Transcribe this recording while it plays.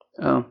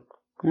Oh,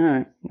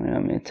 alright. Well,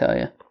 let me tell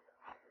you.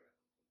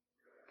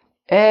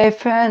 Hey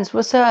friends,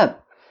 what's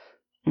up?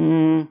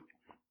 Welcome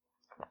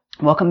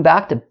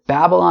back to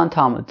Babylon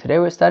Talmud. Today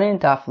we're studying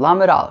Daf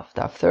Lamed Aleph,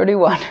 Daf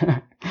 31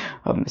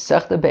 of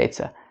Masechta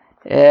Beitza.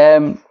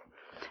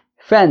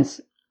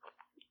 Friends,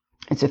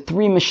 it's a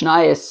 3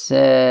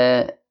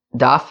 Mishnayos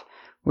daf.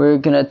 We're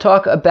going to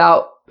talk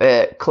about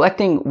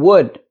collecting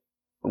wood,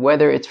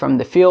 whether it's from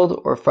the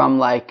field or from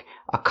like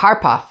a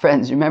karpaf.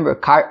 Friends, remember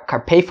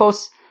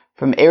karpaphos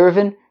from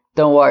Eruvin?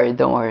 Don't worry.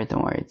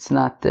 It's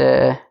not,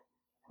 we're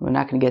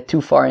not going to get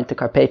too far into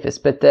karpaphos,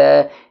 but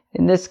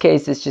in this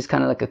case, it's just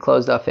kind of like a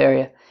closed off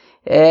area.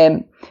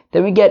 Then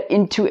we get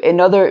into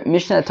another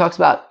Mishnah that talks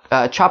about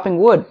chopping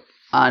wood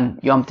on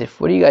Yom Tif.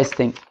 What do you guys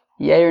think?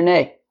 Yay or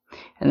nay?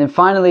 And then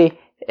finally,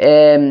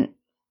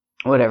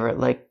 whatever,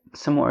 like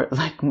some more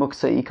like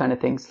muksa'i kind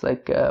of things,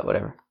 like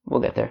whatever.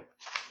 We'll get there.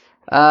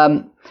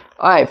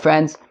 Alright,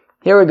 friends,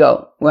 here we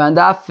go. We're on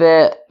Daf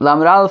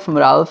Lamed Aleph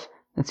Amud Aleph.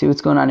 Let's see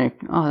what's going on here.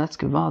 Oh, that's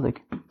gewaldig.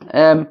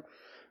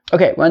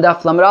 Okay, we're on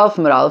Daf Lamed Aleph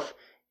Amud Aleph.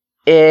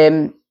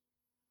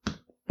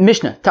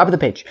 Mishnah, top of the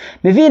page.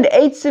 Mevin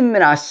eitzim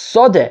min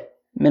ha-sodeh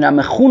min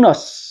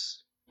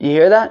ha-mechunos. You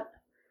hear that?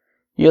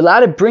 You're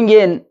allowed to bring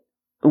in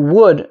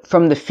wood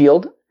from the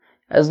field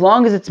as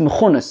long as it's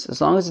mechunos,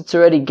 as long as it's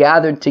already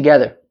gathered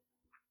together.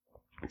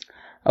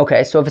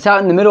 Okay, so if it's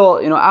out in the middle,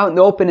 out in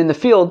the open in the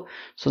field,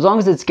 so as long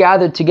as it's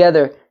gathered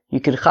together, you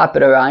could chap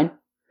it arayin.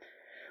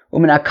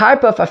 Umin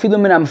ha-karpaf afilu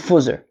min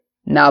ha-mefuzer.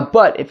 Now,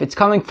 but if it's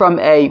coming from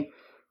a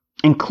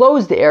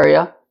enclosed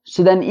area,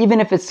 so then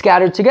even if it's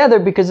scattered together,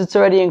 because it's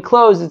already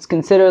enclosed, it's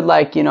considered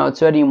like,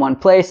 it's already in one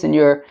place and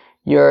your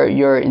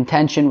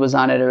intention was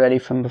on it already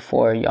from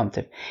before Yom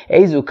Tov.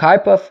 Ezu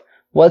karpaf,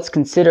 what's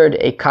considered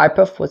a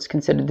karpaf? What's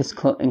considered this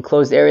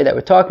enclosed area that we're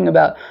talking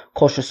about?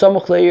 Kol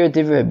shesamuch le'ir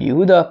divrei Rabbi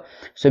Yehuda.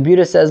 So Rabbi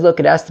Yehuda says, look,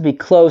 it has to be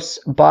close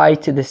by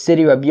to the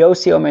city. Rabbi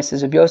Yossi Omer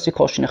says, Rabbi Yossi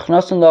kol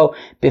shenichnasun lo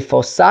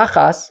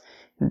bifosachas.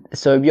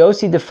 So Rabbi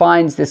Yossi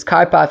defines this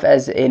karpaf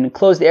as an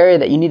enclosed area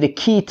that you need a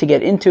key to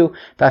get into.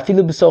 But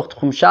even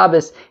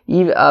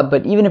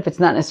if it's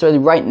not necessarily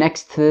right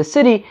next to the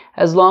city,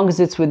 as long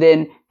as it's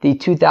within the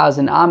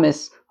 2,000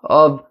 amis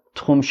of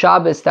Tchum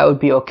Shabbos, that would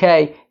be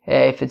okay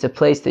if it's a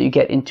place that you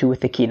get into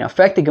with the key. Now,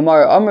 fact the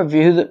Gemara,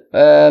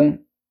 no,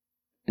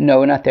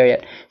 we're not there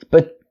yet.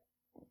 But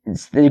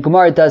the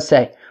Gemara does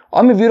say,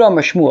 Amr Yehuda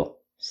Amr Shmuel,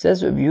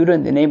 says Rabbi Yehuda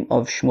in the name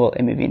of Shmuel,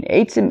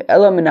 Eitzim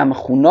ela min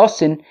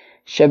ha-mechunosin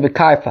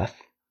shebekarpaf.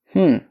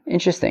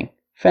 Interesting.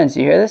 Friends,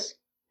 you hear this?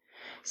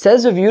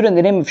 Says Rabbi Yehuda in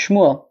the name of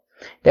Shmuel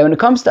that when it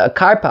comes to a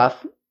karpaf,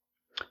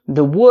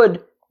 the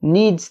wood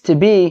needs to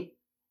be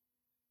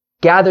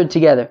gathered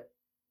together.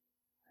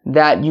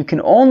 That you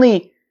can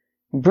only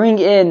bring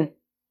in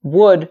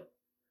wood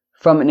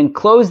from an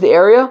enclosed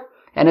area,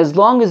 and as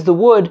long as the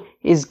wood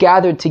is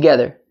gathered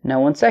together.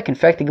 Now, 1 second. In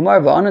fact, the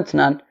Gemara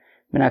va'anatanan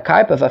min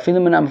ha-karpaf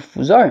afilu min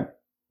ha-mefuzarim.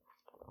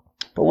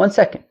 But 1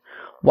 second.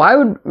 Why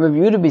would Rabbi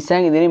Yehuda be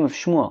saying in the name of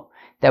Shmuel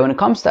that when it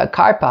comes to a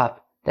karpaf,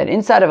 that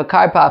inside of a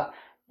karpaf,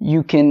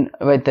 you can,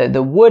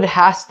 the wood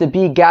has to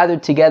be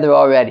gathered together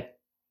already?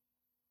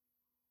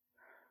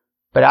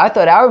 But I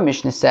thought our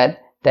Mishnah said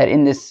that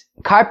in this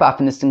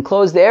karpaf, in this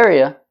enclosed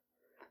area,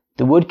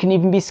 the wood can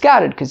even be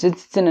scattered because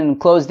it's in an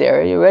enclosed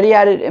area. You already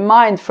had it in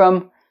mind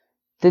from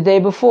the day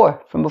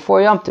before, from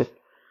before Yom Tov.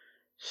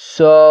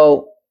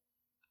 So,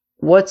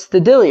 what's the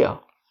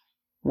dealio?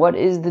 What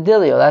is the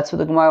dealio? That's what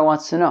the Gemara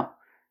wants to know.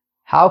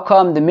 How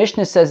come the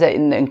Mishnah says that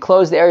in the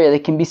enclosed area they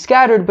can be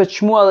scattered, but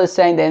Shmuel is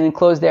saying that in the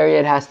enclosed area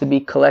it has to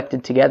be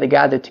collected together,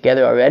 gathered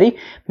together already?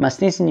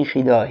 Masnisin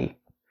yichidahi.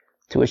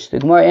 To which the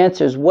Gemara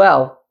answers,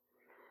 well,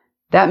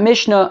 that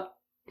Mishnah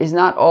is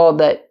not all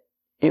that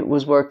it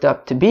was worked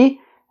up to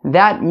be.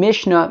 That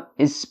Mishnah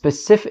is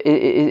specific,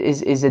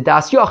 is a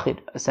das yochid,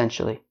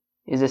 essentially,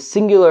 is a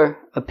singular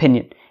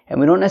opinion. And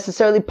we don't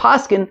necessarily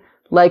paskin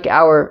like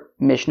our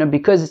Mishnah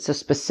because it's a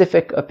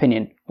specific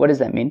opinion. What does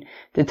that mean?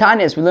 The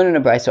Tanya, as we learn in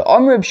a Brayso,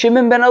 Reb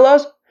Shimon ben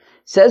Elazar,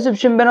 says Reb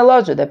Shimon ben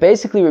Elazar, that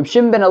basically Reb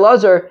Shimon ben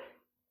Elazar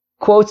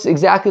quotes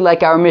exactly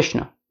like our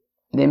Mishnah.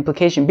 The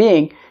implication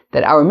being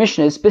that our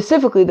Mishnah is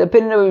specifically the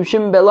opinion of Reb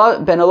Shimon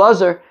ben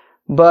Elazar,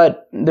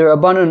 but the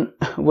Rabbanon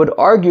would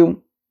argue,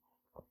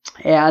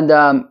 and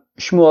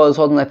Shmuel is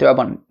holding like the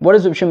Rabbanon. What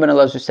does Reb Shimon ben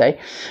Elazar say?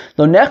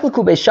 Lo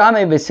nechleku beis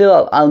Shammai beis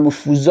Hillel al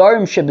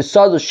mufuzarim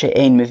shebesados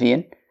she'ein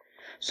meviin.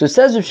 So it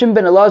says Reb Shimon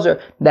ben Elazar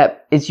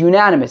that it's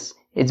unanimous,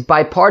 it's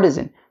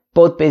bipartisan.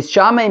 Both Beis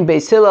Shammai and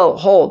Beis Hillel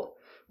hold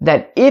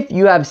that if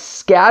you have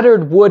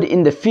scattered wood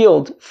in the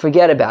field,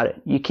 forget about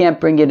it. You can't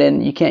bring it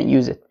in, you can't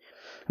use it.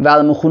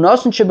 And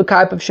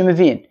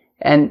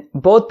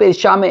both Beis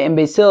Shammai and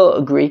Beis Hillel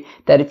agree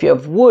that if you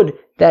have wood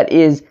that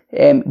is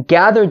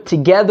gathered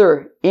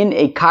together in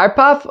a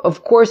karpaf,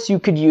 of course you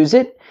could use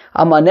it.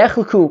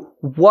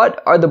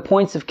 What are the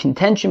points of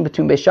contention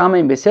between Beis Shammai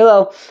and Beis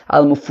Hillel?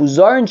 Al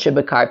mufuzarin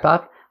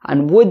shebekarpaf,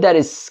 on wood that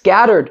is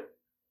scattered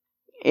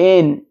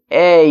in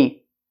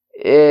a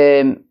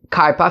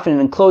karpaf, in an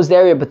enclosed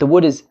area, but the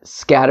wood is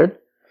scattered.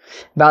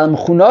 As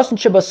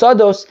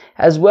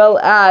well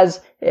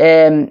as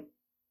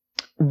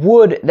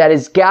wood that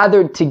is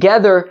gathered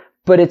together,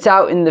 but it's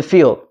out in the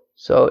field.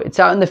 So it's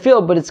out in the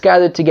field, but it's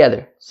gathered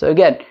together. So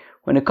again,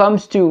 when it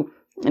comes to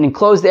an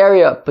enclosed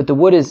area, but the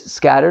wood is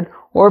scattered,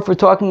 or if we're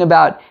talking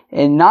about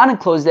a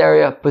non-enclosed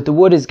area, but the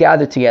wood is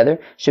gathered together,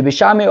 Beis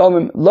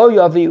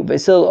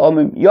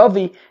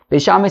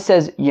Shammai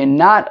says you're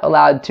not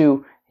allowed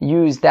to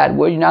use that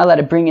wood. You're not allowed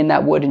to bring in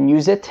that wood and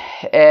use it,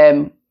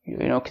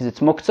 because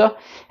it's muktzah.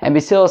 And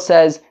Beis Hillel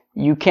says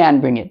you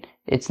can bring it.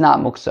 It's not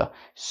muktzah.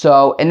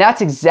 So, and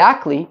that's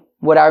exactly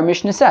what our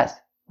Mishnah says,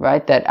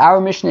 right? That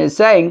our Mishnah is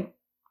saying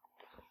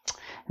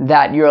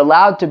that you're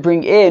allowed to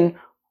bring in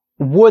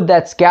wood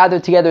that's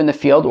gathered together in the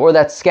field, or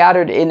that's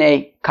scattered in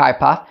a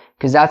karpaf,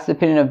 because that's the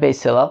opinion of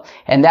Beis Hillel,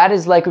 and that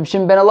is like Reb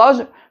Shimon ben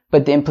Elazar.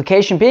 But the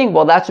implication being,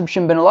 well, that's Reb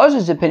Shimon ben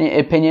Elazar's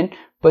opinion,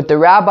 but the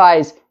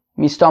rabbis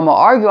Mistama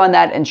argue on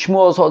that, and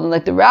Shmuel is holding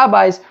like the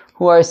rabbis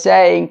who are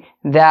saying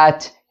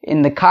that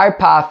in the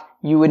karpaf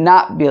you would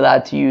not be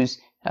allowed to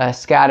use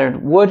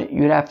scattered wood.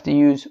 You would have to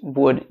use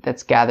wood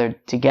that's gathered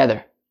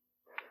together.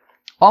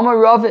 Amar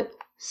Ravit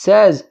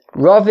says,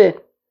 Ravit,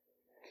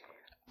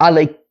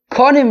 alek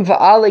konim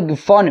va'ale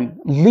gefonim,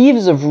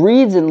 leaves of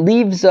reeds and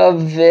leaves of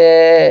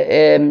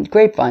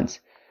grapevines.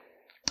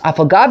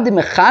 Afagav de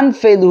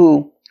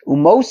mechanfelu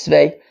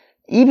umosve,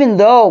 even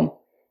though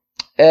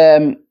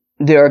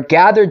they are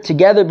gathered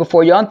together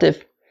before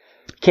Yontif,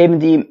 came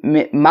the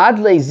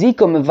madle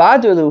ziko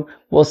mevadrelu.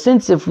 Well,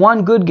 since if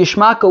one good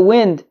gishmaka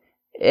wind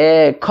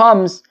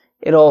comes,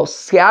 it'll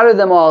scatter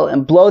them all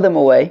and blow them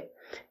away.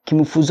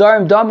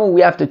 Kimufuzarim damu,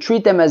 we have to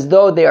treat them as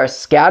though they are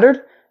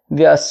scattered.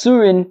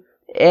 V'asurin,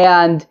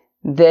 and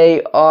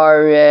they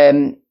are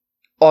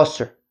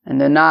osir, and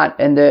they're not,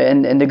 and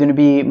they're going to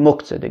be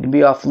muktzah. They're going to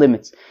be off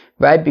limits,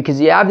 right?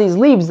 Because you have these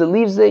leaves. The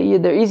leaves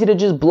they're easy to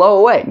just blow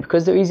away.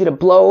 Because they're easy to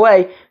blow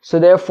away, so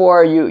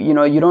therefore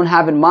you don't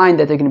have in mind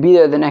that they're going to be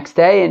there the next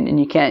day, and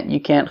you can't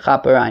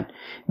chaperain.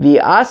 The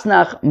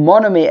asnach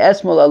moname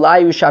esmol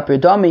alayu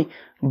shapirdami.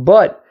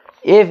 But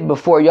if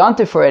before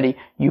Yontif already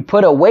you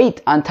put a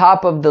weight on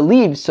top of the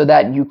leaves so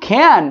that you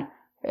can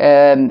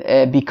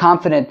be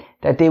confident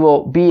that they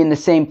will be in the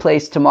same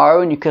place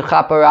tomorrow, and you could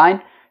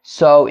chaperain.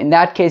 So in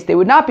that case, they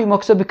would not be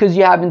muktzah, because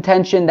you have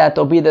intention that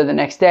they'll be there the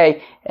next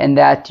day and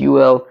that you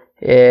will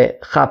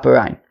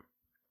chaperain.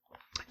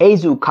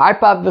 Ezu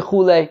karpav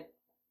v'chule.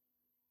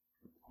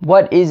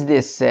 What is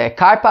this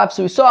karpav?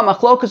 So we saw a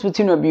machlokus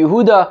between Rabbi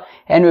Yehuda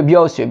and Rabbi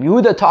Yossi. Rabbi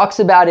Yehuda talks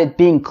about it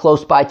being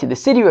close by to the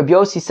city. Rabbi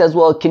Yossi says,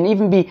 well, it can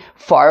even be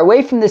far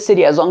away from the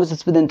city as long as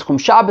it's within Tchum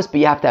Shabbos, but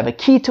you have to have a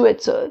key to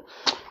it.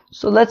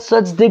 So let's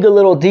dig a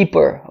little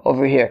deeper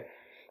over here.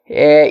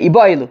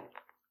 Ibailu.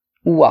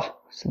 Uwa.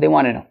 So they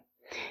want to know.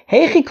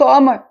 Heichi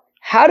ka'amar.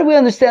 How do we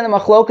understand the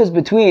machlokas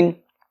between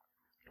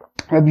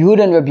Rabbi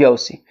Yehuda and Rabbi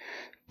Yossi?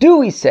 Do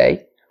we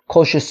say,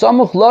 Kol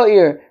shesamuch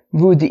la'ir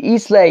v'udi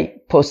islei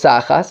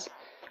posachas?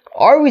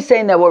 Are we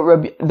saying that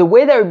the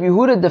way that Rabbi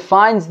Yehuda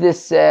defines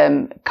this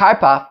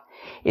karpaf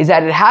is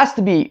that it has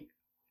to be,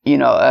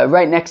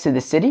 right next to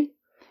the city,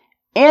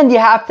 and you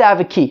have to have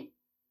a key?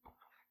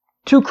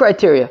 Two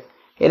criteria.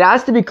 It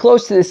has to be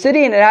close to the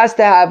city, and it has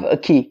to have a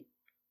key.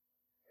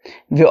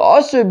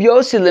 Also Rabbi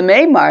Yossi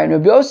lemeimar, and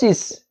Rabbi Yossi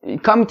is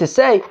coming to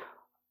say,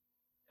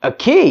 a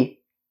key?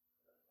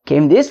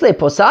 Came this le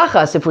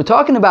posachas. If we're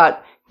talking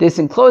about this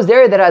enclosed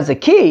area that has a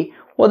key,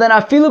 well then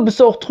afilu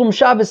b'soch tchum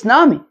Shabbos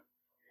nami.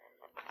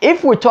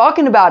 If we're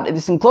talking about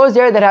this enclosed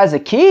area that has a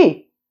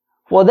key,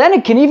 well then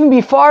it can even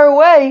be far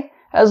away,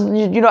 as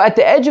at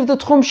the edge of the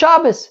tchum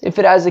Shabbos, if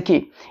it has a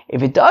key.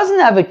 If it doesn't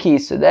have a key,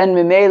 so then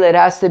memela it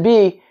has to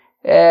be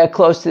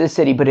close to the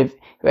city. But if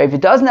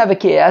it doesn't have a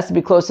key, it has to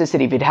be close to the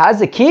city. If it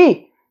has a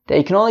key, that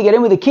you can only get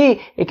in with a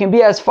key, it can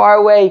be as far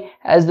away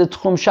as the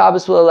Tchum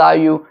Shabbos will allow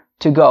you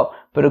to go.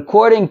 But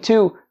according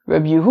to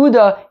Rabbi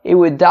Yehuda, it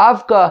would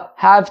davka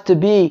have to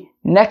be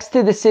next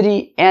to the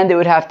city, and it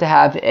would have to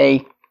have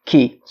a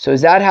key. So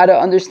is that how to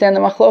understand the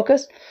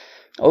machlokas?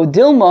 O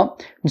Dilma.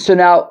 So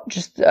now,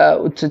 just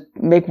to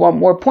make one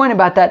more point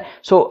about that.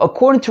 So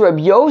according to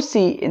Rabbi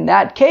Yossi, in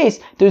that case,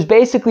 there's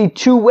basically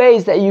two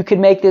ways that you can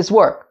make this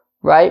work.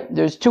 Right?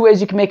 There's two ways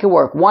you can make it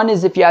work. One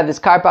is if you have this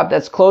karpaf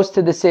that's close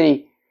to the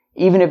city,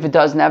 even if it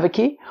doesn't have a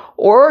key.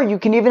 Or you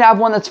can even have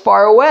one that's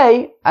far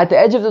away at the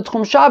edge of the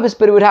Tchum Shabbos,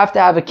 but it would have to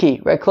have a key.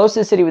 Right? Close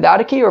to the city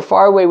without a key, or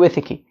far away with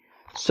a key.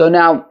 So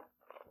now,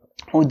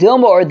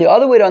 Udilma, or the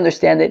other way to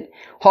understand it,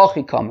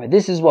 Hachikamer.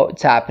 This is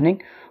what's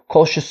happening.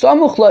 That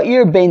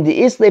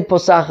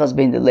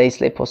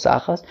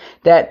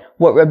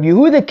what Rabbi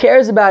Yehuda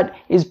cares about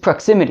is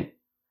proximity.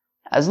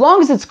 As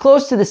long as it's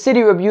close to the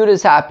city, Rabbi Yehuda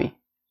is happy.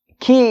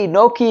 Key,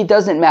 no key,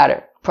 doesn't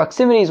matter.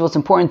 Proximity is what's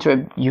important to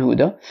Rabbi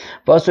Yehuda.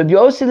 But Rabbi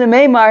Yossi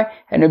lemeimar,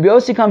 and Rabbi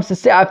Yossi comes to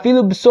say,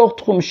 afilu b'soch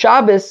tchum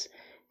Shabbos,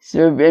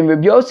 and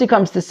Rabbi Yossi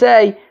comes to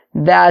say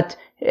that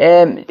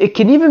it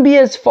can even be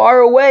as far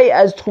away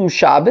as tchum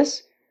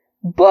Shabbos,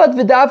 but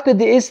v'davka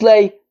de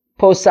islei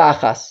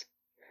posachas.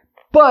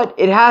 But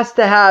it has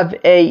to have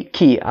a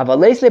key.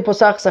 Avaleis le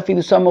posachas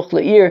afilu samuch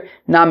le'ir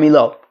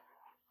namilo.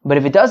 But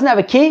if it doesn't have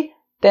a key,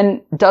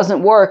 then it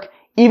doesn't work,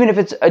 even if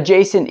it's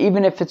adjacent,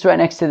 even if it's right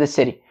next to the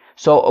city.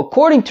 So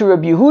according to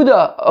Rabbi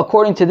Yehuda,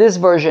 according to this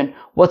version,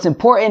 what's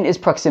important is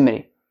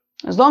proximity.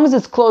 As long as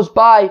it's close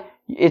by,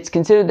 it's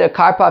considered a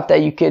karpaf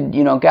that you could,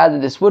 gather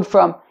this wood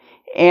from.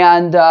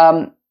 And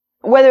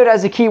whether it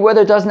has a key,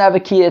 whether it doesn't have a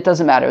key, it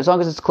doesn't matter, as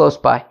long as it's close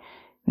by.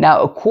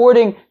 Now,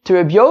 according to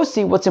Rabbi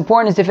Yossi, what's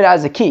important is if it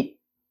has a key.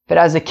 If it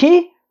has a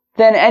key,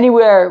 then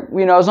anywhere,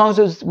 as long as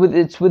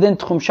it's within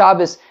Tchum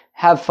Shabbos,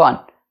 have fun.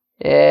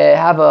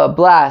 Have a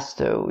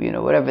blast, or,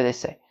 whatever they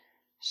say.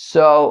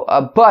 So,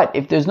 but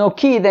if there's no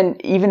key, then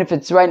even if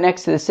it's right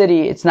next to the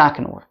city, it's not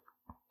going to work.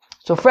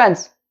 So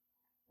friends,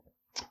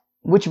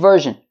 which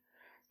version?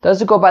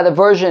 Does it go by the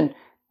version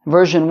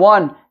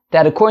 1,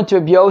 that according to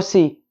Rabbi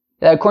Yossi,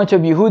 that according to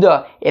Rabbi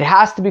Yehuda, it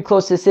has to be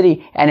close to the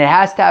city, and it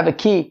has to have a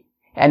key?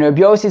 And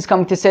Rabbi Yossi is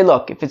coming to say,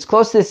 look, if it's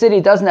close to the city,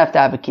 it doesn't have to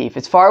have a key. If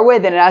it's far away,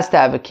 then it has to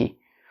have a key.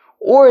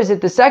 Or is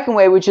it the second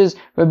way, which is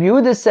Rabbi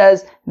Yehuda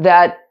says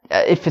that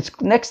if it's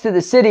next to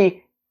the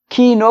city,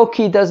 key, no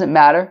key, doesn't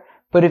matter.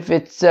 But if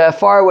it's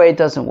far away, it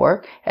doesn't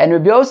work. And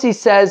Rabbi Yossi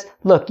says,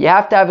 look, you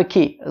have to have a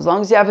key. As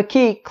long as you have a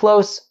key,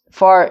 close,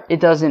 far, it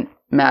doesn't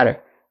matter.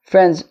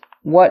 Friends,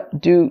 what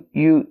do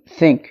you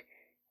think?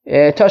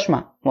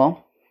 Toshma,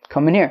 well,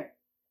 come in here.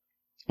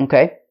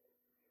 Okay.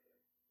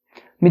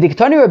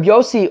 Midiktani Rabbi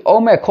Yossi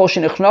Omer Kol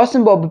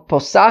Shenichnasim Bo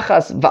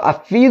B'Posachas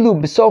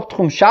Va'afilu B'Soch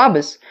Tchum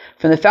Shabbos.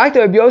 From the fact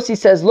that Rabbi Yossi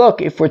says,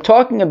 look, if we're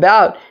talking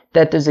about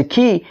that there's a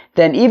key,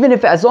 then even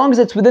if, as long as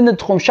it's within the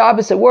Tchum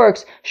Shabbos, it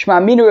works.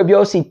 Shma Mina Rabbi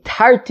Yossi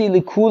Tarti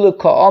Likula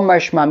Ka'omar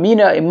Shma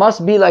Mina. It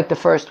must be like the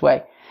first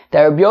way.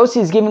 That Rabbi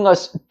Yossi is giving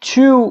us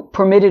 2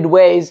 permitted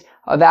ways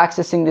of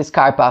accessing this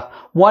karpaf.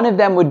 One of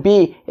them would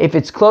be if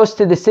it's close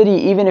to the city,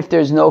 even if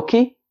there's no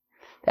key.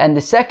 And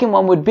the second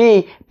one would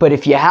be, but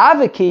if you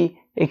have a key,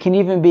 it can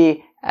even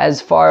be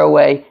as far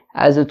away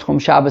as the Tchum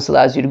Shabbos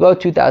allows you to go.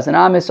 2,000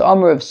 Amis,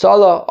 Omer of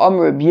Salah,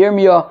 Omer of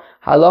Yirmiyah,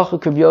 Halacha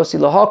Rabbi Yossi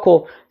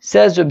Lahakol.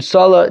 Says Rabbi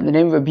Salah, in the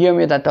name of Rabbi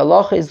Yirmiyah, that the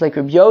halacha is like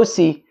Rabbi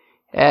Yossi,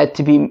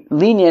 to be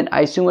lenient.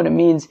 I assume what it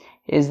means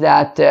is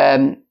that,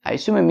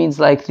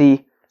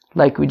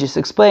 like we just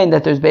explained,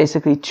 that there's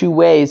basically 2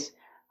 ways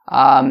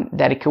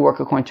that it could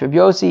work according to Rabbi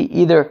Yossi,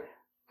 either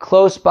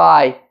close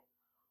by,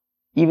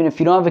 even if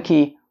you don't have a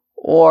key,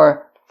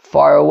 or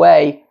far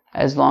away,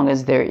 as long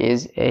as there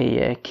is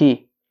a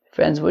key.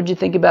 Friends, what did you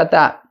think about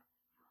that?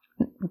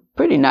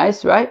 Pretty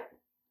nice, right?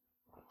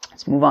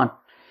 Let's move on.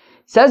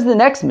 Says the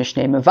next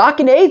Mishnah,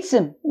 Mevakin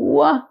Eitzim,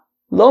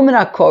 Lo Min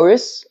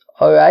HaKoris,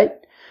 alright?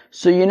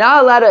 So you're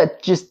not allowed to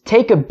just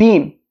take a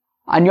beam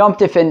on Yom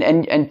Tif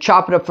and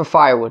chop it up for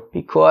firewood,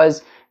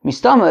 because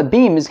Mistama, a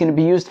beam is going to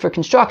be used for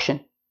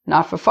construction,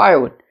 not for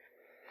firewood.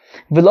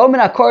 V'lo Min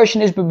HaKoris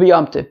Shenishba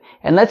b'Yom Tif.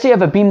 And let's say you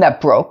have a beam that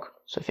broke.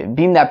 So if you have a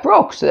beam that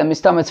broke, so then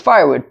Mistama, it's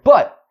firewood.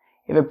 But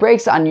if it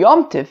breaks on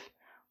Yom Tif,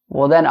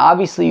 well then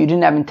obviously you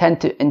didn't have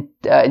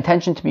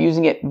intention to be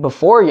using it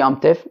before Yom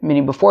Tif,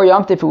 meaning before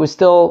Yom Tif it was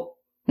still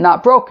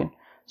not broken.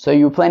 So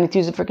you were planning to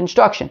use it for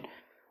construction.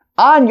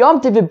 On Yom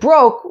Tif it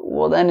broke,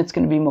 well then it's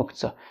going to be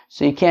muktzah.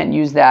 So you can't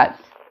use that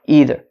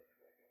either.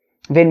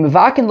 And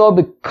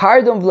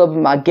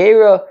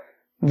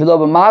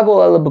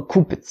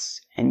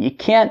you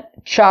can't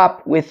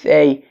chop with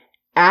a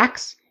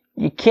axe,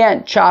 you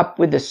can't chop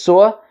with a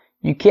saw,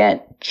 you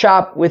can't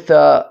chop with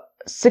a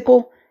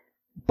sickle,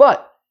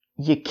 but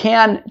you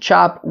can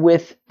chop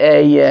with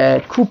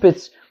a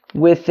kupitz,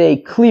 with a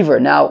cleaver.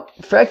 Now,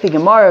 frek the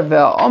Gemara of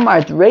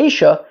Omar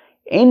Reisha,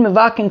 ein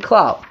mevakin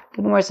klal.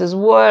 The Gemara says,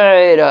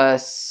 wait a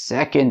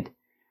second.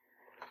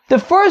 The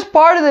first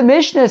part of the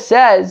Mishnah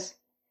says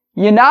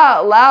you're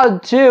not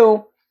allowed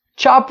to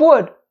chop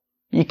wood.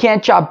 You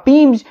can't chop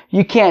beams,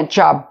 you can't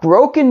chop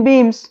broken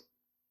beams.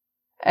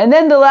 And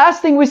then the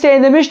last thing we say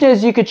in the Mishnah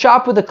is you could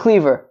chop with a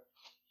cleaver.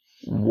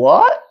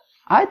 What?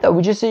 I thought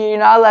we just said you're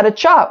not allowed to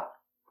chop.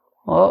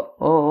 What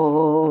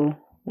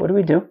do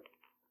we do?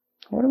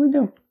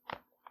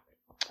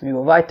 We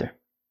go weiter.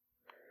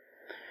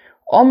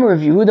 Omer Rav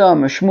Yehuda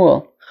Omer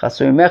Shmuel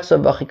Chasur Mechsa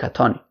V'Achi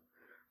Katani.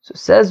 So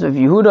says Rav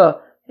Yehuda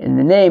in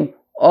the name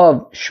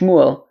of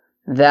Shmuel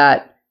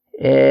that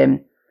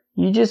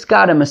you just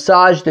got to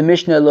massage the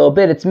Mishnah a little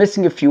bit. It's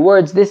missing a few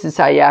words. This is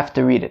how you have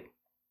to read it.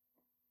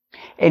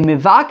 In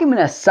Mivakim and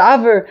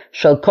Asaver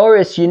Shal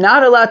Koris, you're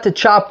not allowed to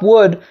chop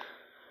wood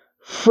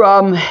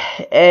from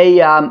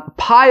a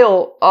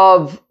pile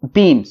of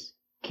beams.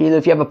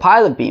 If you have a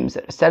pile of beams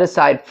that are set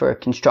aside for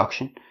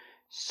construction,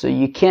 so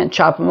you can't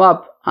chop them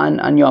up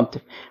on Yom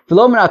Tif.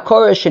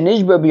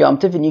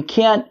 And you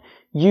can't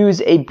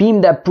use a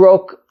beam that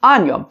broke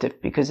on Yom Tif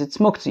because it's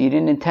muktzah. You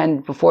didn't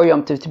intend before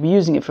Yom Tif to be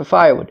using it for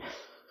firewood.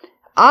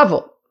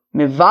 Avol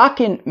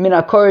mevakin min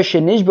hakor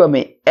shenishba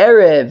me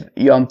erev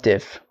Yom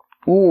Tif.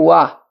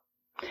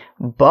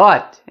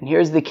 But, and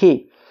here's the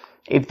key,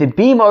 if the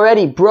beam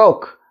already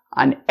broke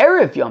on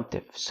Erev Yom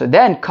Tif, so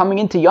then coming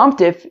into Yom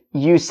Tif,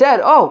 you said,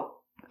 oh,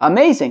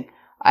 amazing,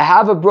 I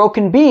have a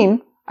broken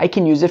beam, I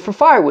can use it for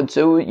firewood.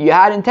 So you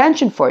had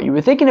intention for it, you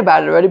were thinking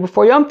about it already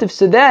before Yom Tif,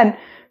 so then,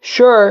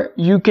 sure,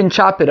 you can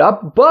chop it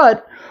up,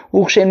 but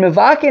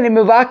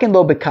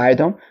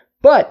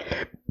But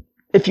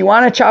if you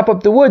want to chop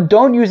up the wood,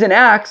 don't use an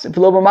axe. If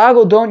lo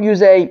b'magel, don't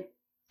use a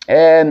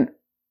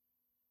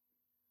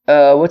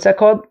what's that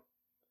called?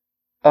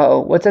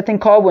 What's that thing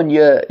called when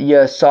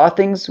you saw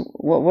things?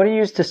 What do you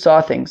use to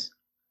saw things?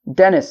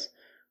 Dennis.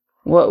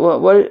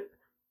 What?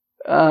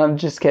 I'm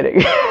just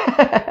kidding.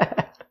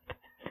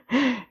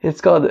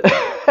 It's called.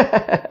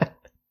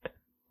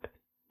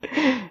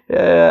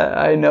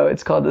 I know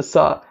it's called a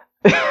saw.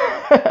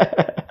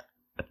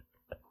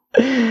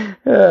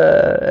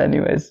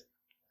 Anyways.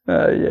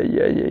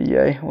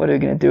 Yeah. What are you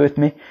gonna do with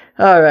me?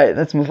 All right,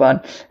 let's move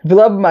on.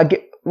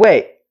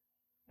 Wait.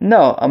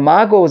 No, a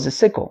mago is a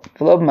sickle.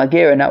 V'lo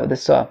b'magera, not with a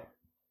saw.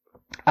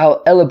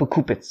 Al ela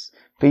b'kupitz,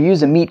 but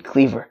use a meat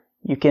cleaver.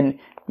 You can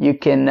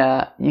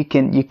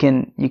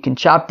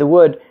chop the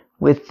wood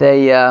with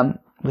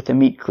a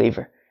meat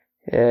cleaver.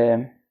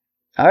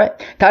 All right.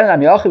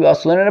 We also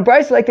learn in a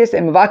brayso like this.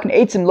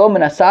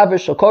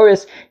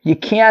 You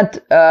can't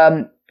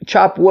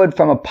chop wood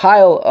from a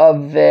pile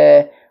of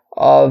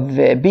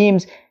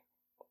beams.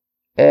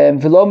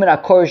 And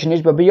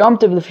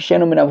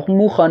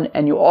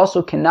you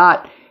also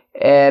cannot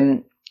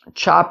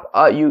chop.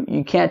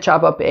 You can't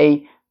chop up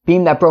a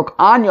beam that broke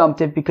on Yom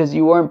Tov because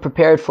you weren't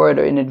prepared for it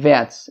in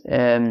advance.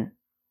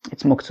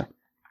 It's muktzah.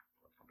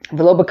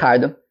 V'lo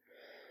b'kardim.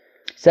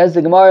 Says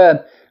the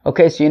Gemara.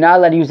 Okay, so you're not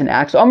allowed to use an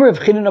axe. Omer of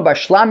Chinina bar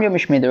Shlamya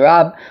mishmei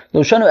derab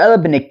lo shanu ela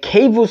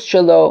b'nekevus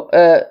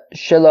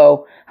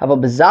shelo hava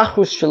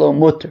b'zachrus shelo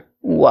mutter.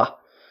 Wow.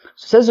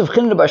 So it says of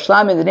Chinina bar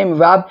Shlamya in the name of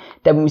Rab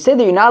that when we say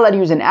that you're not allowed to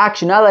use an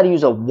axe, you're not allowed to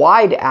use a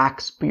wide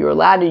axe, but you're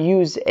allowed to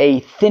use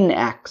a thin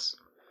axe.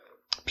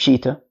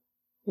 Pshita.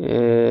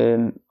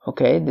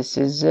 Okay, this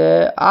is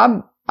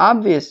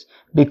obvious.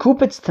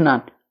 Bekupitz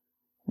tanan.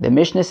 The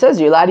Mishnah says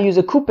you're allowed to use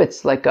a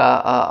kupitz, like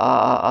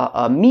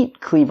a meat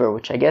cleaver,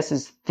 which I guess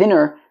is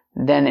thinner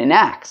than an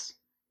axe.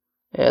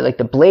 Like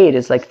the blade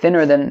is like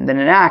thinner than an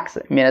axe.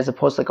 I mean, as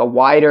opposed to like a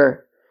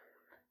wider.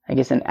 I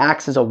guess an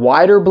axe is a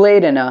wider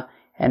blade, and a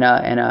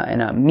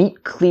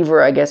meat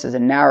cleaver, I guess, is a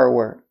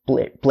narrower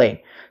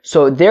blade.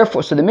 So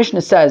therefore, the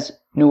Mishnah says,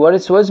 what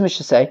does the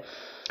Mishnah say?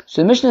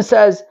 So the Mishnah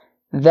says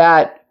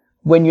that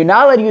when you're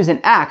not allowed to use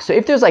an axe, so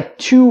if there's like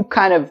two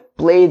kind of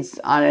blades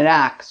on an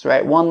axe,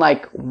 right? One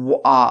like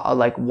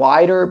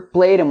wider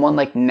blade and one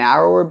like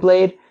narrower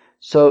blade.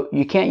 So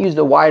you can't use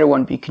the wider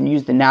one, but you can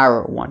use the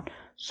narrower one.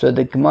 So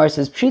the Gemara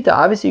says, Pshita,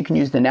 obviously you can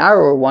use the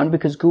narrower one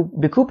because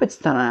Bekupitz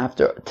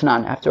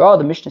Tanan. After all,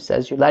 the Mishnah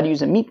says you're allowed to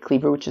use a meat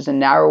cleaver, which is a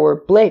narrower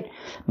blade.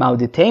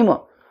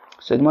 Ma'uditema.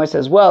 So the Gemara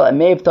says, well, I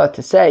may have thought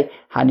to say,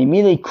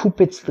 Hanimile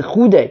Kupitz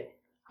L'chude.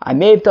 I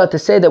may have thought to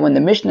say that when the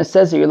Mishnah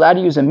says that you're allowed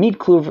to use a meat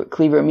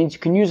cleaver, it means you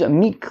can use a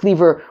meat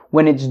cleaver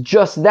when it's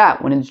just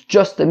that, when it's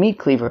just a meat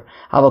cleaver.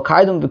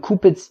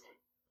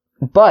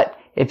 But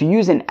if you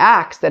use an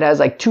axe that has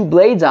like two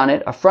blades on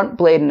it, a front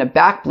blade and a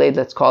back blade,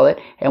 let's call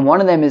it, and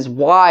one of them is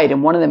wide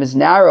and one of them is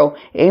narrow,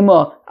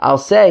 I'll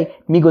say,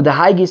 Migo de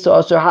haigis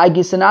osir,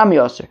 haigis anami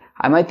osir.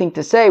 I might think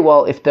to say,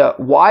 well, if the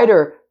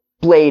wider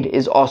blade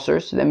is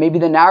osir, so then maybe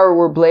the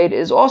narrower blade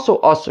is also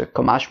osir,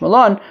 kamash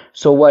malan.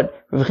 So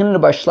what Rav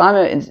Chinina bar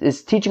Shlamya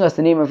is teaching us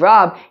the name of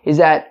Rab is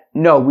that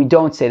no, we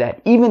don't say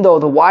that. Even though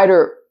the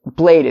wider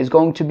blade is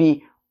going to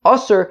be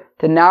osir,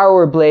 the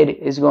narrower blade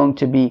is going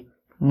to be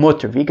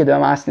mutter. Vika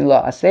d'amasni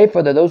la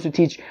aseifa. That those who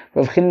teach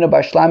Rav Chinina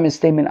bar Shlamya's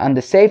statement on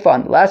the seifa,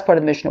 on the last part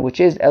of the Mishnah, which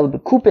is el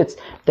bekupitz,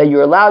 that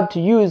you're allowed to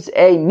use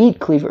a meat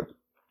cleaver.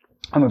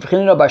 Rav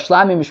Chinina bar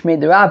Shlamya mishmei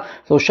derav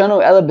lo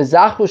shanu ela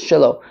bezachrus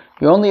shelo.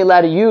 You're only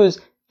allowed to use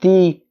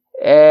the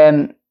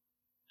where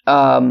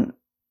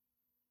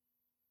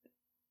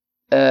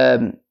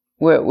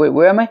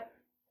am I?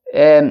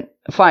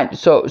 Fine.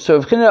 So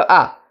Rav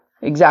Chinina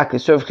exactly.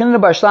 So Rav Chinina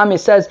bar Shlamya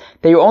says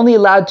that you're only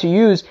allowed to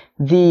use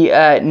the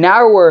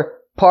narrower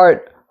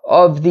part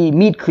of the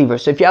meat cleaver.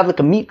 So if you have like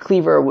a meat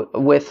cleaver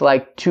with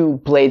like two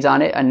blades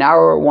on it, a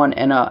narrower one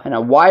and a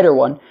wider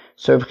one,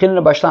 so Rav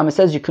Chinina bar Shlamya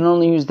says you can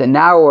only use the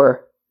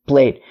narrower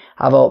blade.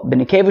 But you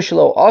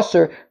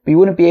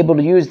wouldn't be able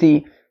to use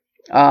the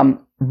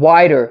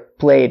wider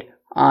blade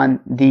on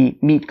the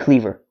meat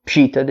cleaver.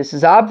 Pshita, this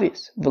is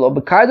obvious.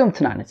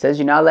 It says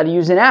you're not allowed to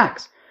use an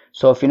axe.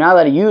 So if you're not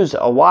allowed to use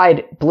a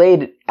wide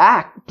bladed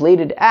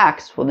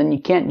axe, well then you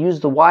can't use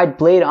the wide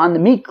blade on the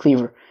meat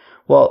cleaver.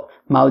 Well,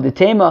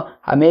 Ma'udetema,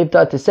 I may have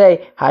thought to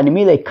say,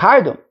 Hanimile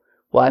kardum.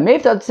 Well, I may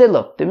have thought to say,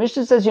 look, the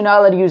Mishnah says you're not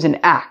allowed to use an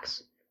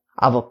axe.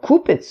 Ava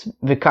kupitz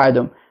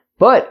vikardum.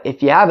 But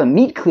if you have a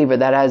meat cleaver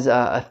that has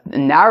a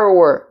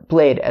narrower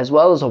blade as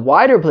well as a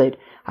wider blade,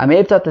 I may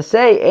have thought to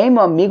say,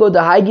 Ema migo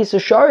da haigis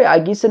ashari,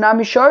 haigis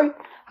anami shari.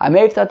 I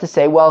may have thought to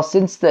say, well,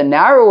 since the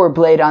narrower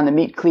blade on the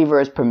meat cleaver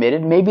is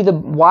permitted, maybe the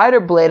wider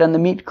blade on the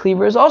meat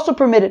cleaver is also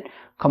permitted.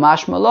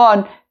 Kamash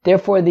malon.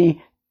 Therefore,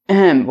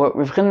 what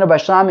Rav Chinina bar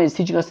Shlamya is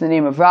teaching us in the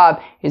name of Rab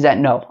is that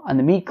no, on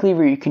the meat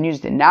cleaver you can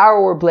use the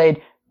narrower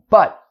blade,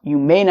 but you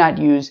may not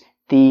use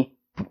the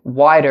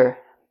wider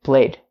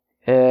blade.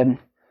 Alright.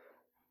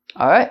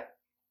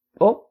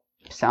 Well,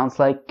 sounds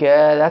like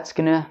that's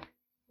the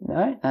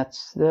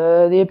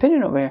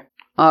opinion over here.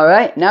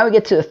 Alright, now we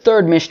get to the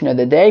third Mishnah of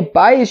the day.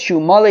 Bayis shu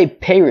male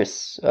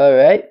peiros.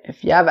 Alright,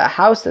 if you have a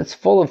house that's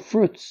full of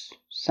fruits,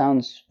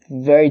 sounds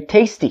very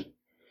tasty.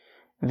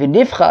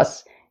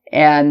 V'nifchas,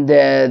 and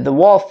the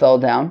wall fell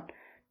down.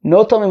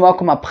 Notal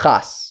mimakom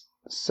apchas.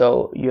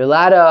 So you're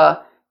allowed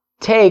to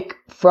take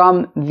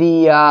from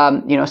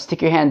the,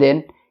 stick your hand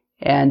in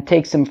and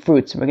take some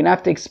fruits. We're going to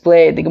have to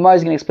explain, the Gemara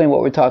is going to explain what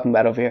we're talking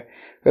about over here.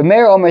 Rav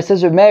Meir Omer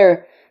says, Rav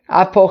Meir,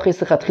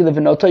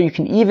 you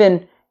can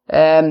even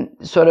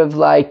sort of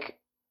like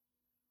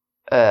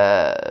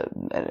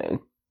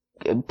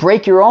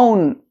break your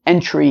own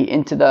entry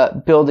into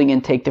the building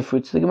and take the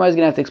fruits. So the Gemara is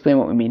going to have to explain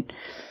what we mean.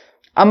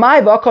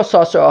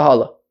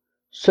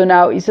 So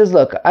now he says,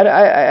 look,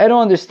 I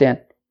don't understand.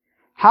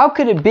 How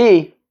could it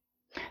be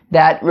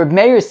that Reb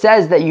Meir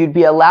says that you'd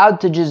be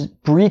allowed to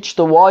just breach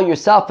the wall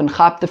yourself and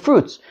chop the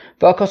fruits?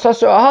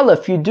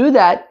 If you do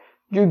that,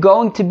 you're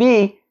going to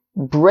be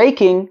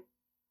breaking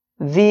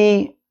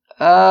the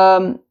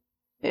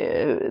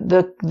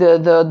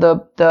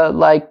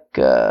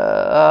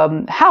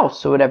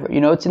house or whatever.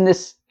 It's in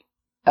this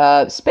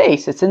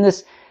space. It's in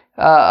this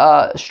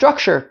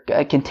structure,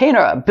 a container,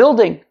 a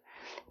building.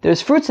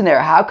 There's fruits in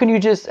there. How could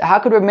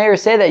Reb Meir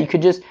say that you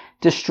could just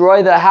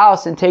destroy the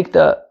house and take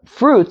the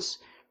fruits,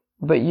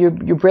 but you're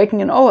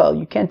breaking an ohel?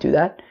 You can't do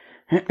that.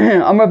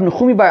 Amar Rav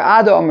Nechumi bar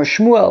Ada, Amar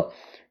Shmuel.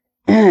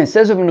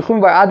 Says Rav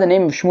Nechumi bar Ada,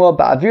 name of Shmuel,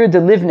 Ba'avir de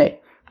Livne.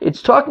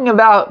 It's talking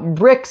about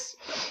bricks.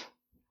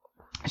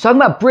 It's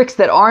talking about bricks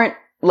that aren't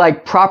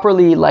like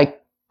properly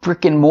like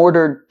brick and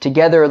mortar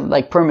together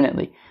like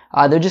permanently.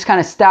 They're just kind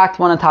of stacked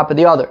one on top of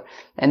the other,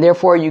 and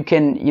therefore you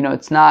can,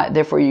 it's not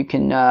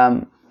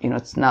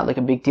like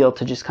a big deal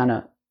to just kind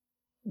of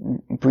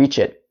breach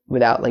it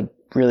without like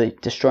really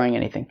destroying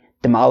anything,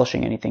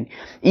 demolishing anything.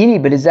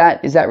 But is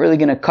that really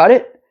going to cut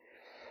it?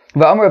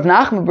 Rav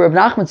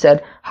Nachman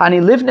said, Hani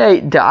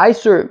livne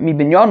de'aisur mi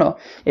binyono.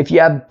 If you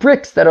have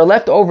bricks that are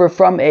left over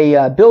from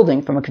a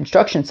building, from a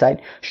construction site,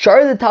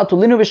 shar the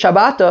taltulinu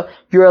v'shabata,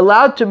 you're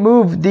allowed to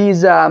move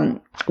these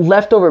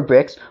leftover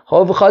bricks,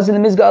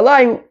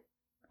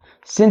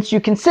 since you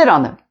can sit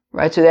on them,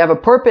 right? So they have a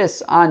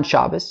purpose on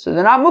Shabbos, so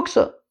they're not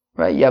muksa,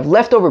 right? You have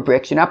leftover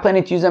bricks, you're not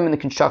planning to use them in the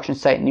construction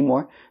site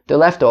anymore, they're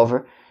left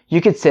over,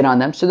 you could sit on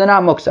them, so they're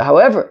not muksa.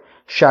 However,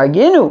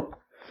 sharginu,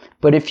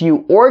 but if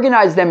you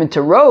organize them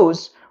into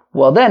rows,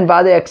 well then,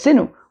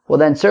 vadeyaksinu. Well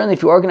then, certainly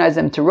if you organize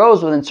them into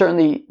rows, well then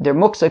certainly they're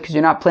muksa because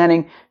you're not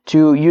planning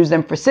to use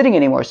them for sitting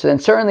anymore. So then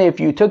certainly if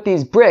you took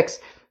these bricks,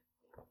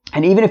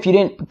 and even if you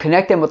didn't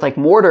connect them with like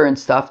mortar and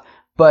stuff,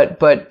 but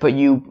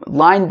you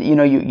lined,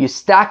 you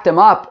stacked them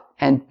up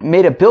and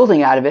made a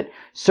building out of it,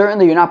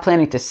 certainly you're not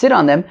planning to sit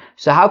on them.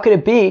 So how could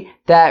it be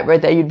that,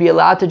 right, that you'd be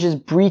allowed to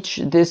just breach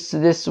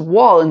this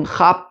wall and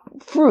chop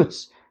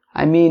fruits?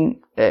 I mean,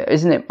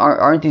 isn't it?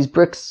 Aren't these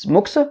bricks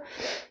muksa?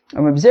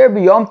 So Reb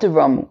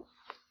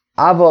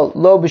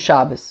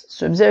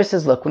Zer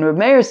says, look, when Reb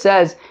Meir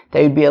says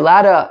that you'd be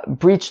allowed to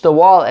breach the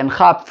wall and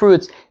chop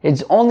fruits,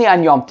 it's only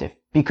on Yom Tov.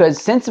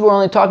 Because since we're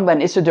only talking about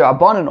an Isser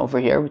D'Rabbanan over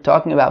here, we're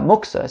talking about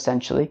muksa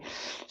essentially.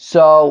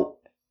 So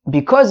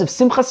because of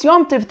Simchas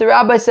Yom Tov, the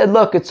rabbi said,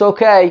 look, it's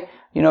okay.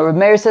 Reb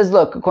Meir says,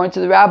 look, according to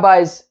the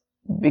rabbis,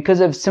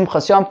 because of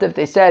Simchas Yom Tov,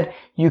 they said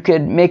you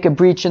could make a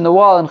breach in the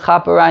wall and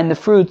chop around the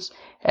fruits,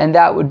 and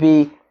that would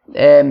be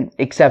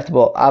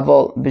acceptable.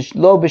 Avol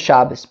lo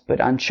b'Shabbos,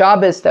 but on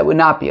Shabbos that would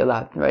not be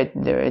allowed, right?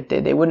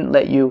 They wouldn't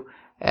let you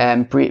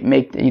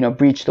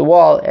breach the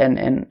wall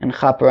and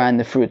chop around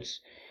the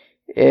fruits.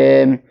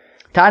 Tanam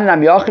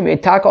Yochim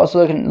Yitak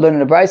also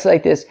learn a brayso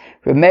like this.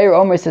 Reb Meir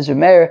Omer says, Reb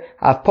Meir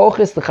av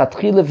pochis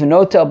lechatchila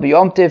v'notel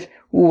b'Yom Tov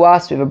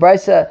uwas. We have a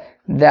brayso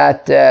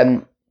that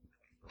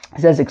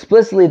says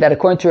explicitly that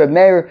according to Reb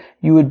Meir,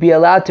 you would be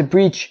allowed to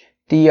breach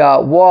the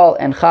wall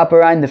and chop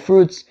around the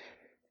fruits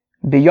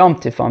b'Yom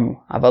Tov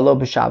avalo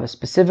b'Shabbos,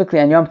 specifically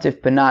on Yom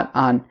Tov, but not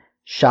on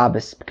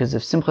Shabbos, because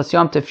of Simchas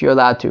Yom Tov you're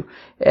allowed to.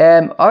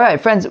 All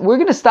right, friends, we're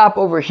going to stop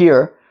over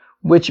here,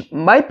 which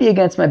might be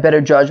against my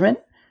better judgment.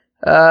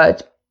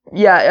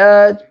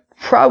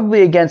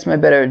 Probably against my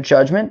better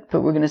judgment,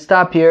 but we're going to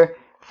stop here.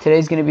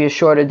 Today's going to be a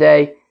shorter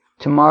day.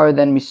 Tomorrow,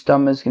 then,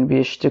 Mistama is going to be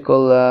a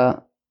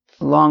shtickle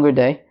longer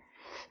day.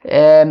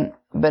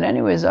 But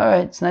anyways,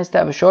 alright, it's nice to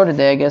have a shorter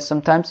day, I guess,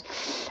 sometimes.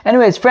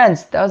 Anyways,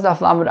 friends, that was the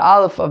Daf Lamed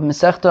Aleph of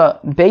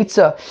Masechta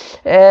Beitza.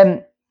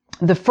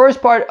 The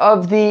first part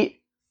of we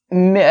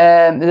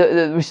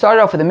started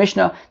off with a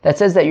Mishnah that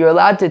says that you're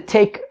allowed to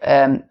take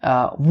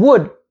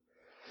wood.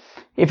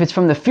 If it's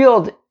from the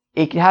field,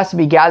 it has to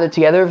be gathered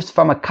together. If it's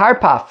from a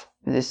karpaf,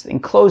 this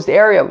enclosed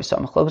area, we saw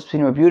machlokes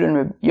between Reb Yehuda and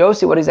Reb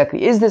Yossi. What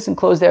exactly is this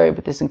enclosed area?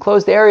 But this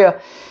enclosed area,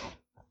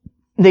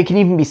 they can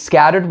even be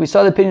scattered. We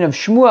saw the opinion of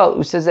Shmuel,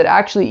 who says that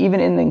actually even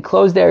in the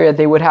enclosed area,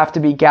 they would have to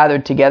be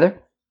gathered together.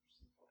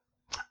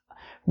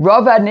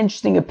 Rav had an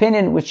interesting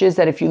opinion, which is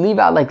that if you leave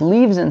out like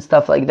leaves and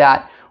stuff like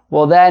that,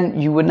 well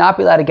then you would not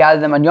be allowed to gather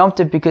them on Yom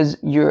Tov because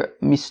you're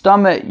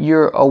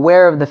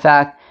aware of the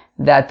fact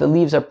that the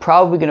leaves are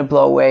probably going to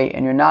blow away,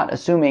 and you're not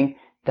assuming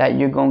that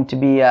you're going to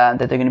be that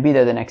they're going to be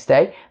there the next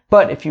day.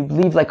 But if you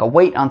leave like a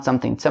weight on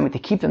something to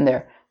keep them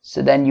there,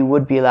 so then you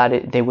would be allowed to,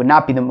 they would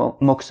not be the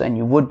muksa, and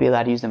you would be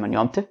allowed to use them on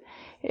Yom Tov.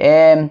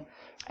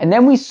 And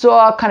then we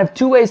saw kind of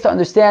two ways to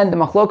understand the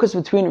machlokas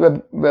between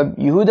Reb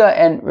Yehuda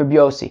and Reb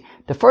Yossi.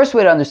 The first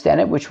way to understand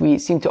it, which we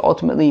seem to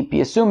ultimately be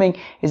assuming,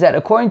 is that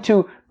according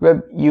to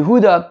Reb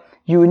Yehuda,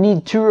 you would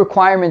need two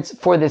requirements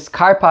for this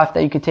karpaf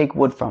that you could take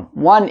wood from.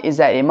 One is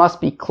that it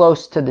must be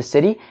close to the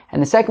city,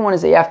 and the second one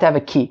is that you have to have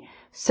a key.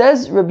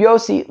 Says Reb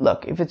Yossi,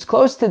 look, if it's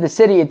close to the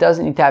city, it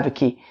doesn't need to have a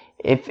key.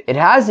 If it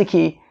has a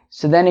key,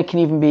 so then it can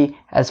even be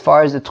as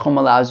far as the tchum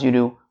allows you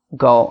to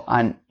go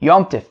on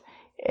Yom Tov.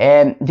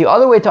 And the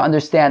other way to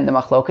understand the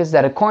machlokas is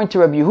that according to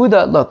Rabbi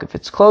Yehuda, look, if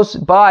it's close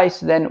by,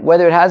 so then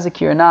whether it has a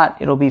key or not,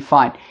 it'll be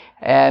fine.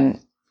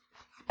 But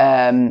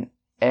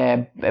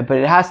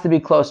it has to be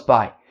close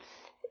by.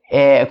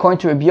 According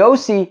to Rabbi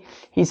Yossi,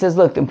 he says,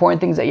 look, the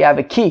important thing is that you have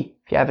a key.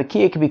 If you have a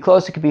key, it could be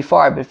close, it could be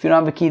far, but if you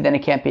don't have a key, then it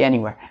can't be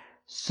anywhere.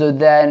 So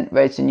then,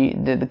 right, so if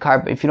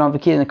you don't have a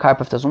key, then the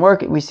karpaf doesn't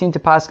work. We seem to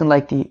paskin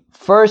like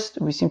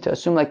we seem to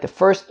assume like the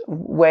first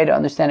way to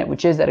understand it,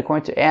 which is that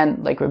according to,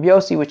 and like Rabbi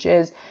Yossi, which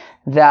is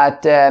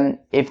that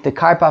if the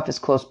karpaf is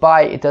close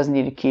by, it doesn't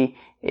need a key.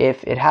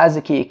 If it has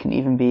a key, it can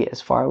even be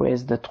as far away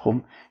as the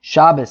Tchum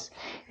Shabbos.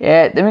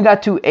 Then we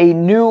got to a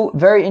new,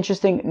 very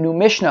interesting new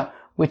Mishnah,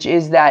 which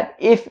is that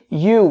if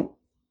you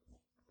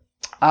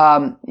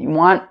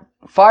want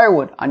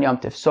firewood on Yom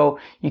Tov, so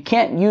you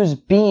can't use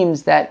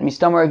beams that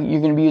mistamar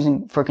you're going to be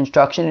using for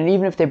construction, and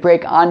even if they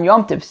break on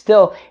Yom Tov,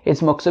 still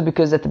it's muksa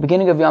because at the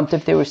beginning of Yom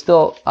Tov they were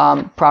still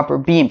proper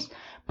beams.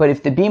 But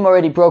if the beam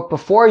already broke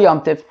before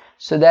Yom Tov,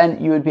 so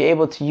then you would be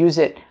able to use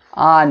it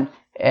on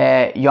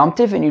Yom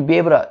Tov, and you'd be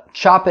able to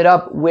chop it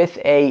up with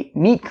a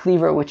meat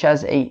cleaver which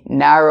has a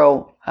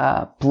narrow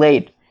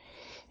blade.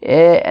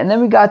 And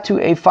then we got to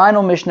a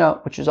final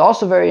Mishnah, which is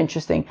also very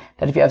interesting,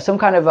 that if you have some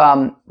kind of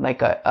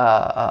like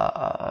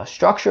a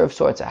structure of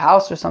sorts, a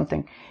house or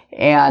something,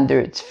 and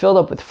it's filled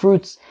up with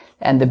fruits,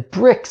 and the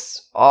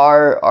bricks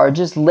are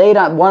just laid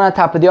on one on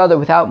top of the other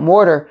without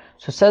mortar,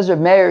 so says Reb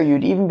Meir,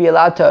 you'd even be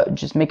allowed to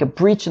just make a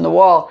breach in the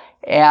wall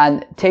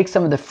and take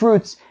some of the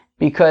fruits,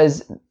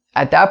 because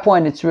at that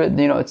point it's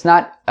it's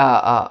not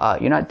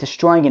you're not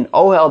destroying an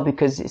ohel,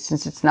 because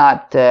since it's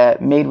not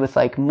made with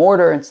like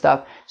mortar and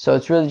stuff, so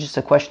it's really just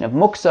a question of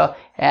muksa,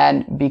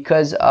 and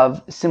because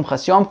of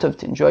simchas Yom Tov,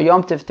 to enjoy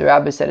Yom Tov, the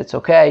rabbi said it's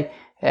okay,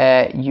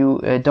 you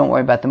don't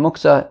worry about the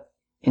muksa,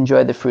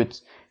 enjoy the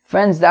fruits.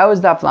 Friends, that was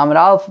Daf Lamed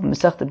Aleph from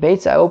Masechta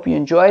Beitza. I hope you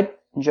enjoyed.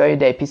 Enjoy your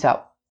day. Peace out.